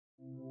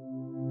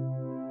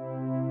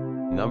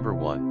Number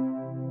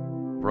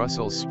 1.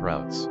 Brussels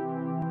sprouts.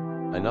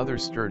 Another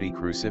sturdy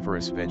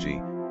cruciferous veggie.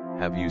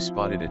 Have you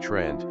spotted a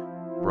trend?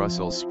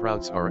 Brussels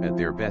sprouts are at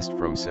their best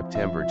from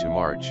September to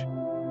March.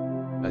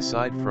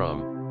 Aside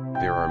from,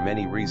 there are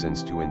many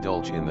reasons to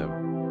indulge in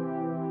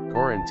them.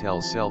 Corinne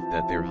tells Self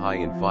that they're high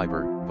in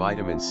fiber,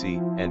 vitamin C,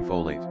 and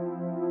folate.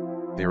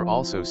 They're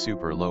also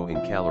super low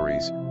in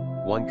calories.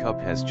 1 cup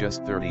has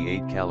just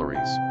 38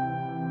 calories.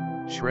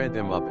 Shred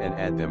them up and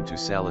add them to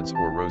salads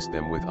or roast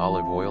them with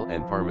olive oil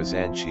and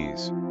Parmesan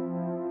cheese.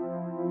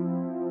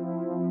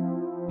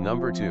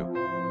 Number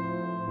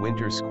 2.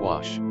 Winter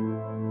squash.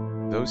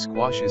 Though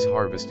squash is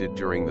harvested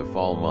during the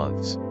fall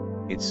months,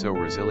 it's so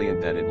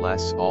resilient that it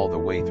lasts all the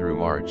way through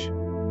March.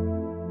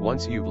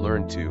 Once you've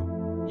learned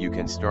to, you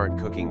can start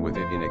cooking with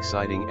it in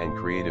exciting and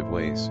creative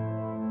ways.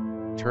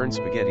 Turn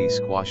spaghetti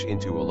squash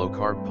into a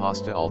low-carb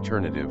pasta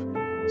alternative,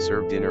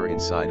 serve dinner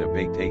inside a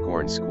baked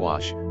acorn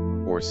squash,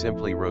 or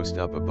simply roast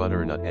up a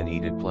butternut and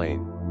eat it plain.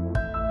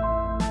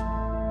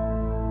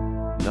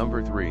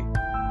 Number 3.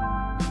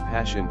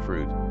 Passion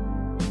fruit.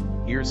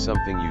 Here's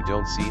something you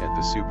don't see at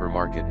the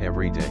supermarket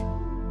every day.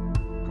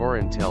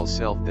 Corinne tells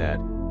Self that,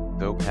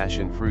 though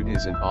passion fruit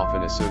isn't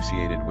often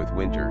associated with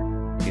winter,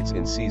 it's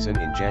in season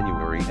in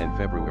January and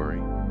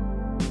February.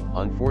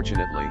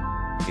 Unfortunately,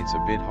 it's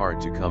a bit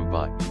hard to come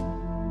by.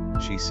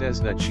 She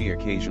says that she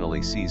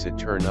occasionally sees it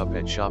turn up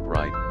at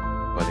ShopRite,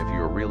 but if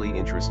you're really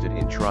interested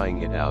in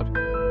trying it out,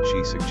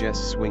 she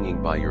suggests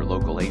swinging by your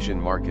local Asian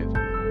market.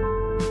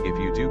 If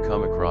you do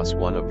come across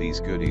one of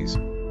these goodies,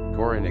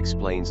 Corinne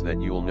explains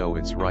that you'll know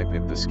it's ripe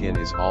if the skin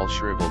is all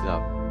shriveled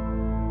up.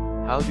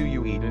 How do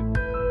you eat it?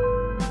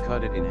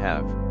 Cut it in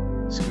half,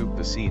 scoop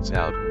the seeds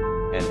out,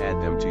 and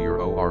add them to your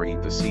or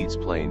eat the seeds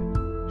plain,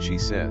 she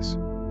says.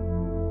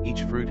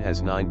 Each fruit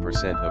has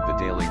 9% of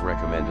the daily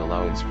recommended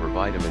allowance for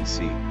vitamin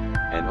C,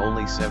 and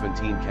only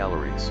 17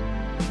 calories.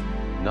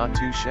 Not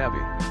too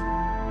shabby.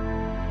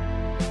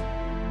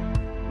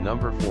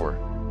 Number 4.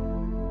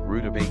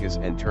 Rutabagas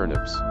and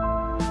turnips.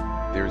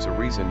 There's a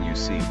reason you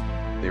see,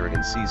 they're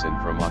in season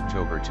from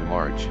October to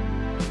March.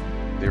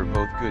 They're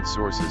both good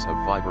sources of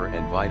fiber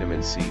and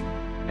vitamin C,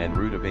 and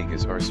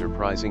rutabagas are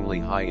surprisingly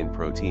high in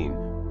protein,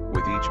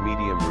 with each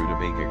medium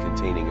rutabaga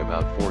containing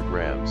about 4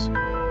 grams.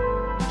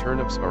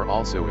 Turnips are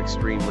also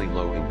extremely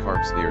low in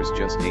carbs. There's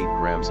just 8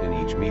 grams in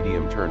each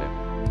medium turnip.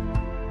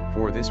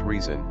 For this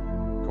reason,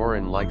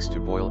 Corinne likes to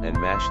boil and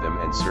mash them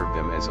and serve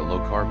them as a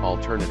low-carb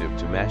alternative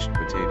to mashed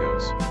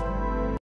potatoes.